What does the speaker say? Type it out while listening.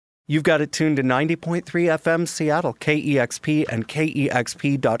You've got it tuned to 90.3 FM Seattle, KEXP and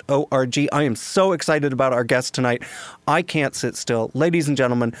KEXP.org. I am so excited about our guest tonight. I can't sit still. Ladies and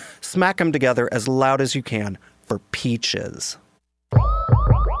gentlemen, smack them together as loud as you can for Peaches.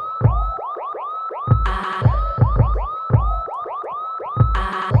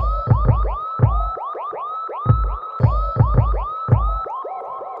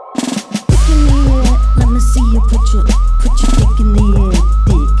 Let me see you put your dick in the air.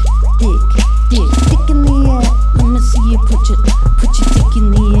 Dick in the air. Let me see you put your dick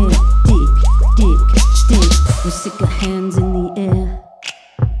in the air. Dick. We're sick of hands in the air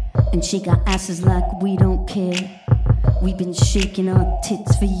and shake our asses like we don't care. We've been shaking our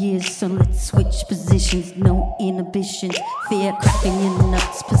tits for years, so let's switch positions. No inhibition, fear cracking your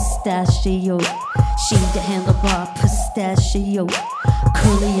nuts. Pistachio, shade the handlebar. Pistachio,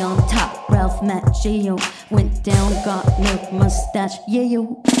 curly on top. Ralph Macchio went down, got milk mustache. Yeah,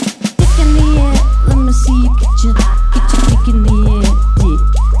 yo. Dick in the air, let me see you get your dick in the air.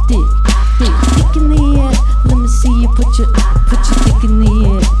 Dick in the air, let me see you put your dick in the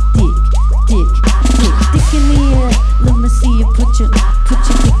air. Dick in the air, let me see you put your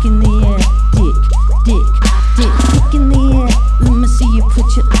dick in the air. Dick in the air, let me see you put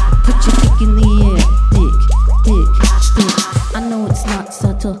your dick in the air. Dick. I know it's not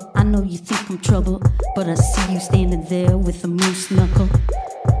subtle, I know you think I'm trouble, but I see you standing there with a moose knuckle.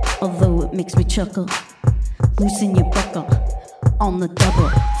 Although it makes me chuckle, loosen your buckle on the double.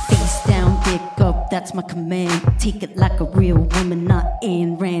 Face down, dick up, that's my command. Take it like a real woman, not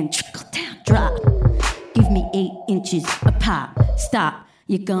Ayn Rand. Trickle down, drop. Give me 8 inches a pop. Stop,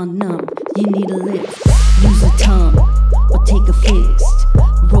 you're gone numb. You need a lift. Use a tongue or take a fist.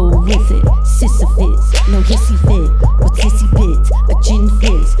 Roll with it, Sisyphus. No hissy fit, but hissy bits. A gin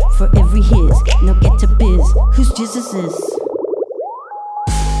fizz for every his. Now get to biz. Whose Jesus is?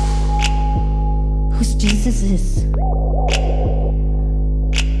 Whose Jesus is?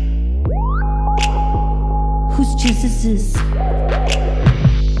 Whose Jesus is? Dick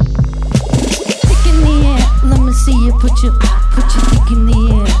in the air, let me see you put your dick in the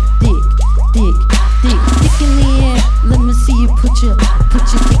air. Dick in the air, let me see you put your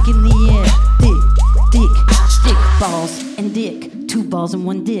dick in the air. Dick, balls and dick, 2 balls and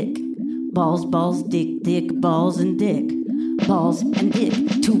 1 dick. Balls, dick, balls and dick. Balls and dick,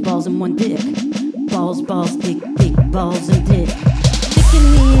 2 balls and 1 dick. Balls, dick, balls and dick. Dick in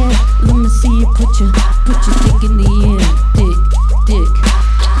the air, let me see you put your dick in the air. Dick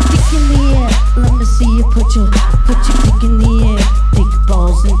in the air, let me see you put your dick in the air. Dick,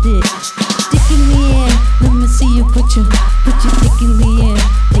 balls and dick. Dick in the air, let me see you put your dick in the air.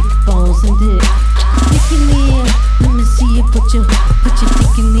 Dick, balls and dick. Dick in the air, let me see you put your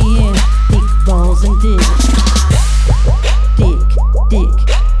dick in the air. Dick, balls and dick.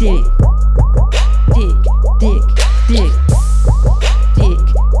 Dick.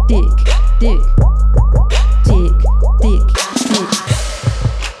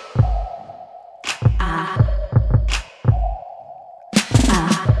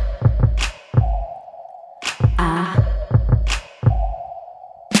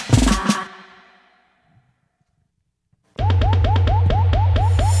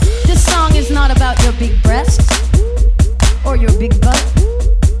 This song is not about your big breasts or your big butt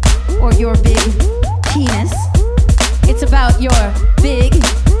or your big penis. It's about your big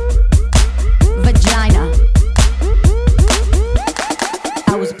vagina.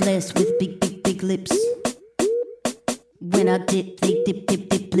 I was blessed with big lips. When I dip, they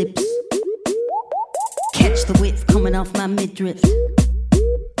dip lips. Catch the width coming off my midriff.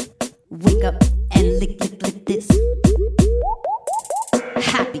 Wake up and lick this.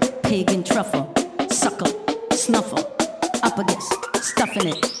 Happy pig and truffle. Suckle, snuffle. Up against, stuffing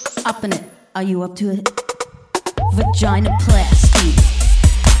it, upping it. Are you up to it? Vagina plasty.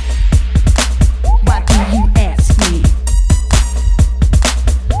 Why do you ask me?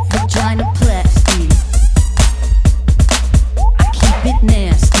 Vagina plasty. I keep it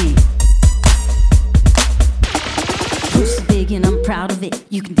nasty. Pussy big and I'm proud of it.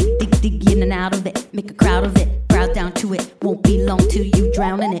 You can dig in and out of it. Make a crowd of it. Browse down to it. Won't be long till you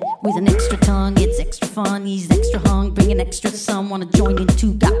drown in it. With an extra tongue, it's extra fun. He's extra hung, bring an extra some. Wanna join in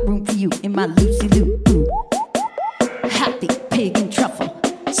too? Got room for you in my Lucy Lou. Happy pig and truffle.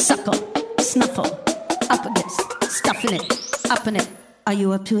 Suckle, snuffle. Up against, stuffing it, upping it. Are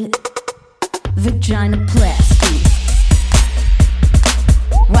you up to it? Vagina plasty.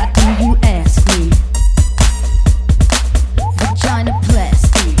 Why do you ask me? Vagina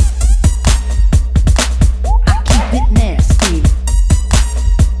plasty. I keep it nasty.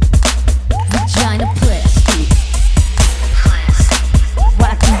 Vagina plasty.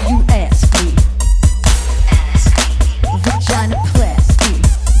 Why do you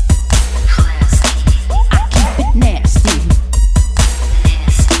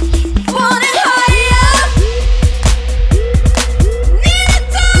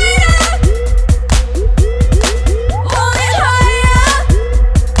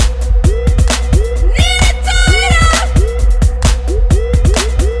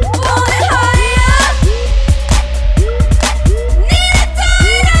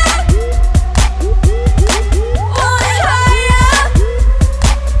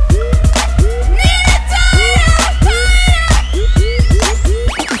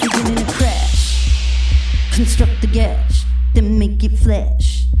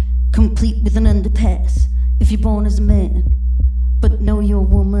complete with an underpass. If you're born as a man, but know you're a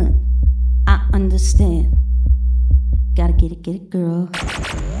woman, I understand. Gotta get it, girl.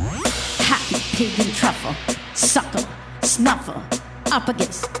 Happy pig and truffle, suckle, snuffer, up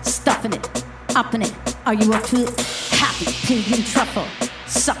against, stuffing it, up in it. Are you up to it? Happy pig and truffle,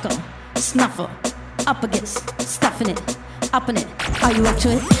 suckle, snuffer, up against, stuffing it, up in it. Are you up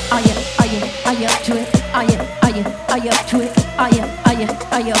to it? Are you up to it? Are you up to it? Are you up to it? Are you up to it?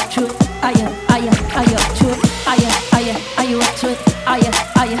 Are you up to it? Are you up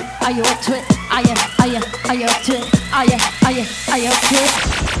to it? Are you up to it? Are you up to it?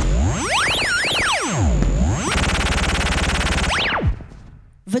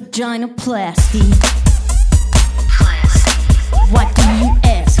 Vaginoplasty. What do you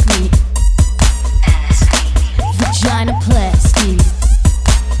ask me? Vaginoplasty.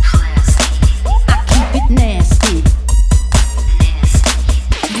 I keep it nasty.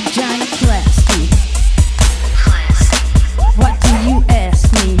 Vaginoplasty. What do you ask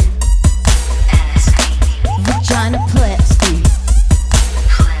me? Vaginoplasty.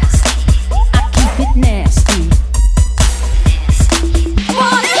 I keep it nasty.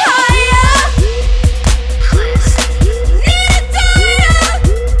 Want it higher? Need it tighter?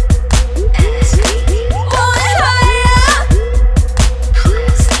 Want it higher?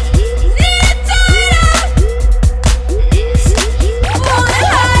 Need it tighter? Want it higher? Need it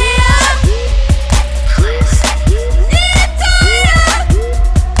tighter?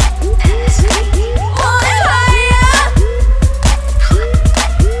 Want it higher?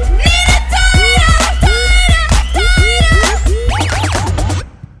 Need it tighter?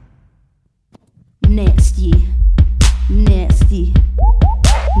 Nasty, nasty,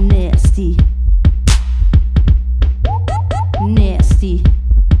 nasty, nasty,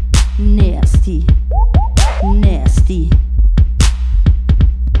 nasty, nasty.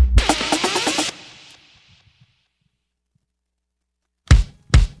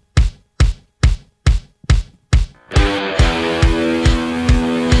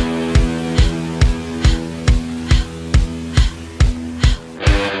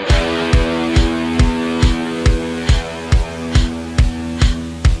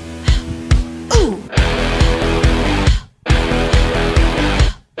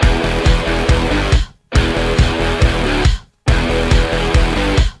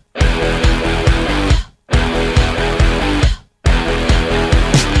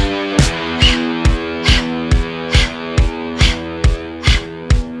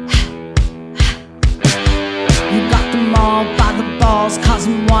 You got them all by the balls,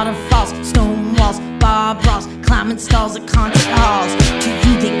 causing waterfalls, stone walls, bar bras, climbing stalls at concert halls. To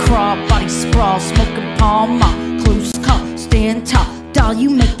you they crawl, body sprawl, smoking palm mall, close call, stand tall. Doll, you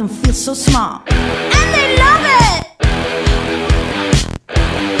make them feel so small, and they love it.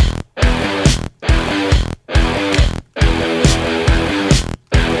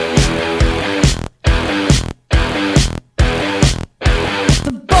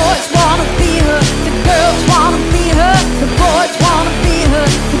 The boys wanna be her, the girls wanna be her. The boys wanna be her,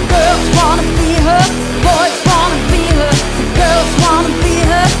 the girls wanna be her. Boys wanna be her, the girls wanna be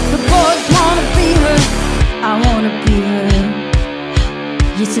her. The boys wanna be her. I wanna be her.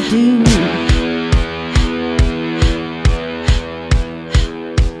 Yes, I do.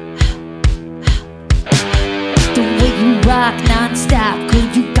 The way you rock non-stop, girl,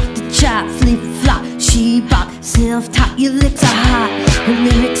 you got the chop, flip-flop, she-bop, self-taught, your lips are hot. Her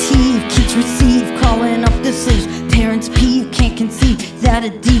lyrics heave, kids receive, crawling up the sleeves. Parents peeve, can't conceive that a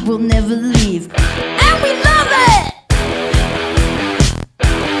D will never leave. And we love it!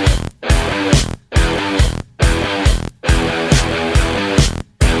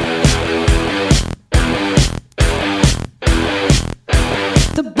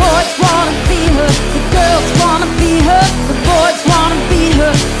 The boys wanna be her, the girls wanna be her. The boys wanna be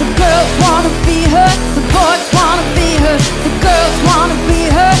her, the girls wanna be her. The boys wanna be her, the girls wanna be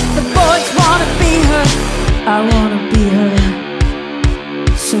her. The boys wanna be her. I wanna be her.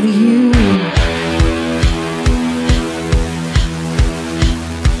 So do you.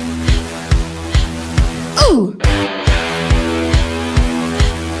 Ooh.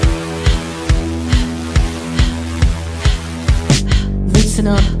 Listen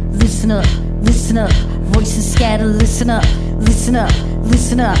up, listen up, listen up. Voices scatter, listen up, listen up,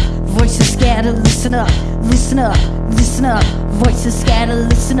 listen up. Voices scatter, listen up, listen up, listen up. Voices scatter,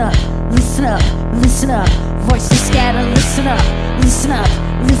 listen up, listen up, listen up. Voices scatter, listen up, listen up,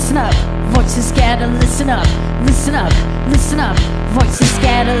 listen up. Voices scatter, listen up, listen up, listen up. Voices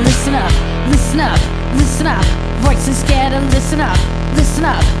scatter, listen up, listen up, listen up. Voices scatter, listen up, listen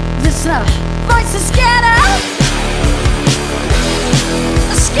up, listen up. Voices scatter.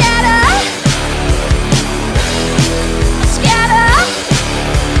 Scatter!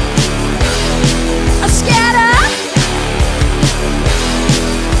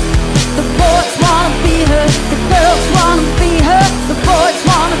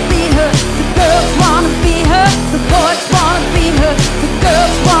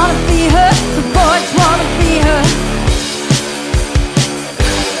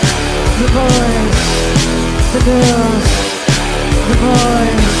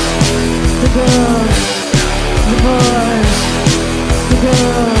 boys, the girls, the boys, the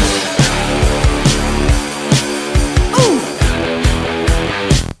girls. Ooh!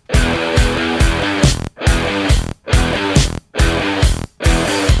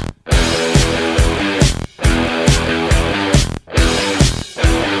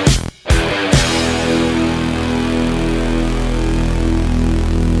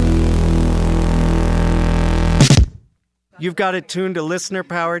 You've got it tuned to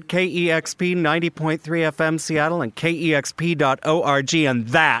listener-powered KEXP 90.3 FM Seattle and KEXP.org, and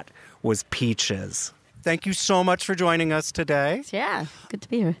that was Peaches. Thank you so much for joining us today. Yeah, good to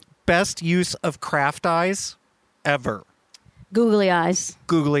be here. Best use of craft eyes ever. Googly eyes.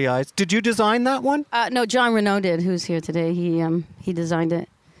 Googly eyes. Did you design that one? No, John Renaud did, who's here today. He designed it.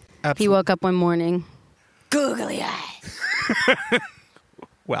 Absolutely. He woke up one morning. Googly eyes.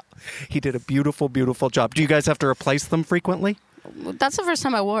 Well, he did a beautiful, beautiful job. Do you guys have to replace them frequently? That's the first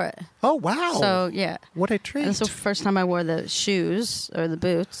time I wore it. Oh, wow. So, yeah. What a treat. That's the first time I wore the shoes, or the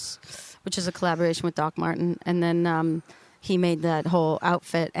boots, which is a collaboration with Doc Martin. And then he made that whole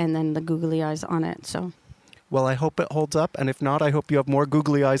outfit and then the googly eyes on it. So, Well, I hope it holds up. And if not, I hope you have more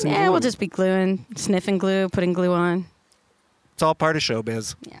googly eyes and yeah, glue. we'll just be gluing, sniffing glue, putting glue on. It's all part of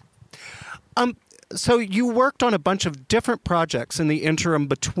showbiz. Yeah. So you worked on a bunch of different projects in the interim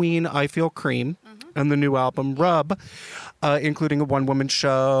between I Feel Cream and the new album Rub, including a one-woman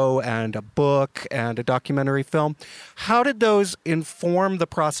show and a book and a documentary film. How did those inform the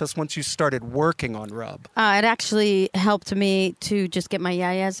process once you started working on Rub? It actually helped me to just get my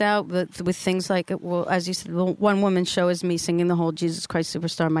yayas out with things like, well, as you said, one woman show is me singing the whole Jesus Christ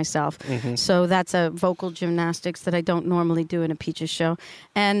Superstar myself. So that's a vocal gymnastics that I don't normally do in a Peaches show.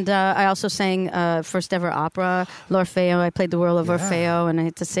 And I also sang first ever opera, L'Orfeo. I played the role of Orfeo, and I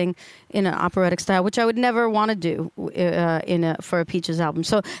had to sing in an operatic style, which I would never want to do for a Peaches album.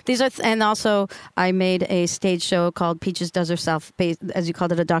 So these are, and also I made a stage show called Peaches Does Herself, as you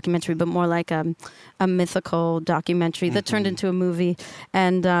called it, a documentary, but more like a mythical documentary that turned into a movie.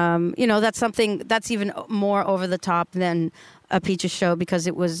 And that's something that's even more over the top than a Peaches show, because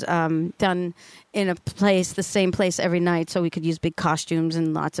it was done in a place, the same place every night, so we could use big costumes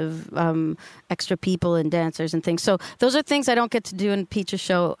and lots of extra people and dancers and things. So those are things I don't get to do in Peaches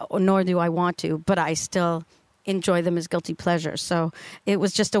show, nor do I want to, but I still enjoy them as guilty pleasures. So it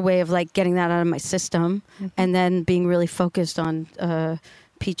was just a way of like getting that out of my system and then being really focused on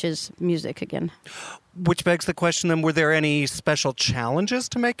Peaches music again. Which begs the question then, were there any special challenges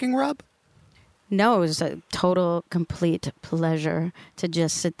to making Rub? No, it was a total, complete pleasure to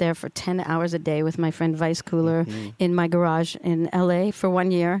just sit there for 10 hours a day with my friend Vice Cooler in my garage in LA for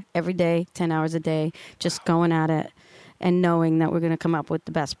 1 year, every day, 10 hours a day, just going at it and knowing that we're going to come up with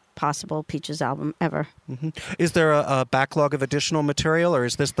the best possible Peaches album ever. Is there a backlog of additional material, or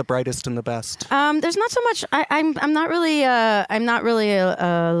is this the brightest and the best? There's not so much. I'm not really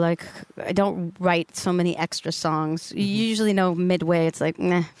like, I don't write so many extra songs. You usually know midway, it's like,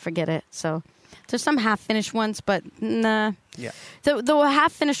 nah, forget it. So there's some half-finished ones, but nah. Yeah. The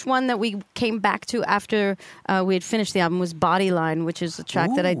half-finished one that we came back to after we had finished the album was Bodyline, which is a track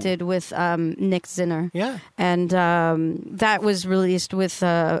that I did with Nick Zinner. Yeah. And that was released with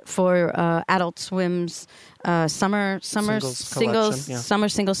for Adult Swim's summer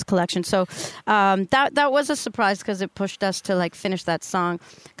singles collection. So that was a surprise, because it pushed us to like finish that song,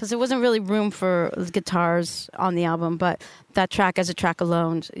 because there wasn't really room for guitars on the album, but that track as a track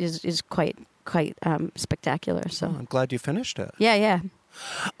alone is quite spectacular. So I'm glad you finished it. Yeah.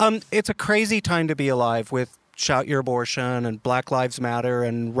 It's a crazy time to be alive with Shout Your Abortion and Black Lives Matter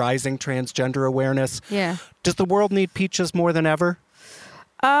and rising transgender awareness. Yeah. Does the world need Peaches more than ever?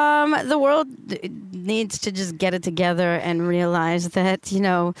 The world needs to just get it together and realize that,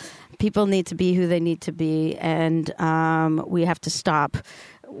 people need to be who they need to be, and we have to stop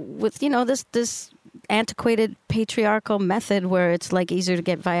with, this antiquated patriarchal method where it's like easier to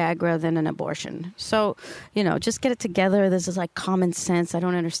get Viagra than an abortion. So, just get it together. This is like common sense. I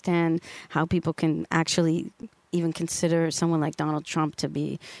don't understand how people can actually even consider someone like Donald Trump to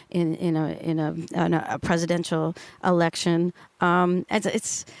be in a presidential election. I'm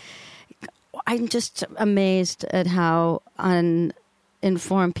just amazed at how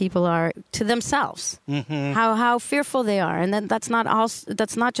informed people are to themselves, how fearful they are, and then that's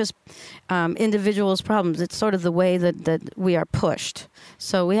not just individuals' problems. It's sort of the way that we are pushed.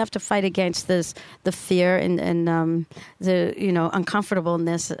 So we have to fight against the fear and the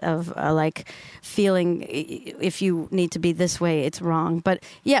uncomfortableness of like feeling if you need to be this way, it's wrong. But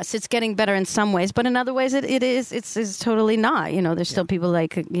yes, it's getting better in some ways, but in other ways it's totally not. There's still people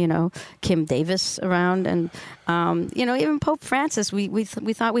like Kim Davis around, and even Pope Francis. We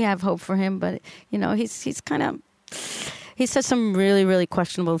thought we have hope for him, but he's kind of. He says some really, really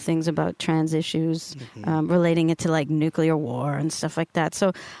questionable things about trans issues, relating it to like nuclear war and stuff like that.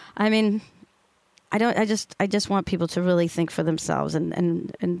 So, I mean, I just want people to really think for themselves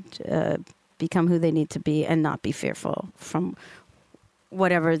and become who they need to be and not be fearful from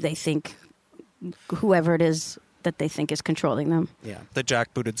whatever they think, whoever it is that they think is controlling them. Yeah, the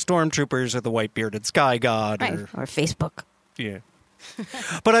jackbooted stormtroopers or the white-bearded sky god. Right. Or Facebook. Yeah.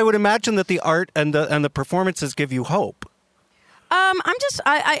 But I would imagine that the art and the performances give you hope.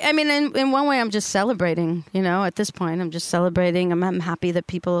 I mean, in one way, I'm just celebrating, at this point. I'm just celebrating. I'm happy that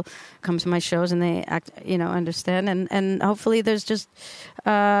people come to my shows and they understand. And hopefully there's just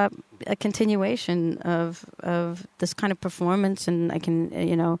a continuation of this kind of performance, and I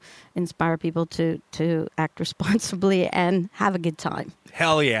can, inspire people to act responsibly and have a good time.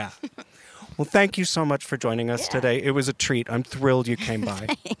 Hell yeah. Well, thank you so much for joining us today. It was a treat. I'm thrilled you came by.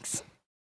 Thanks.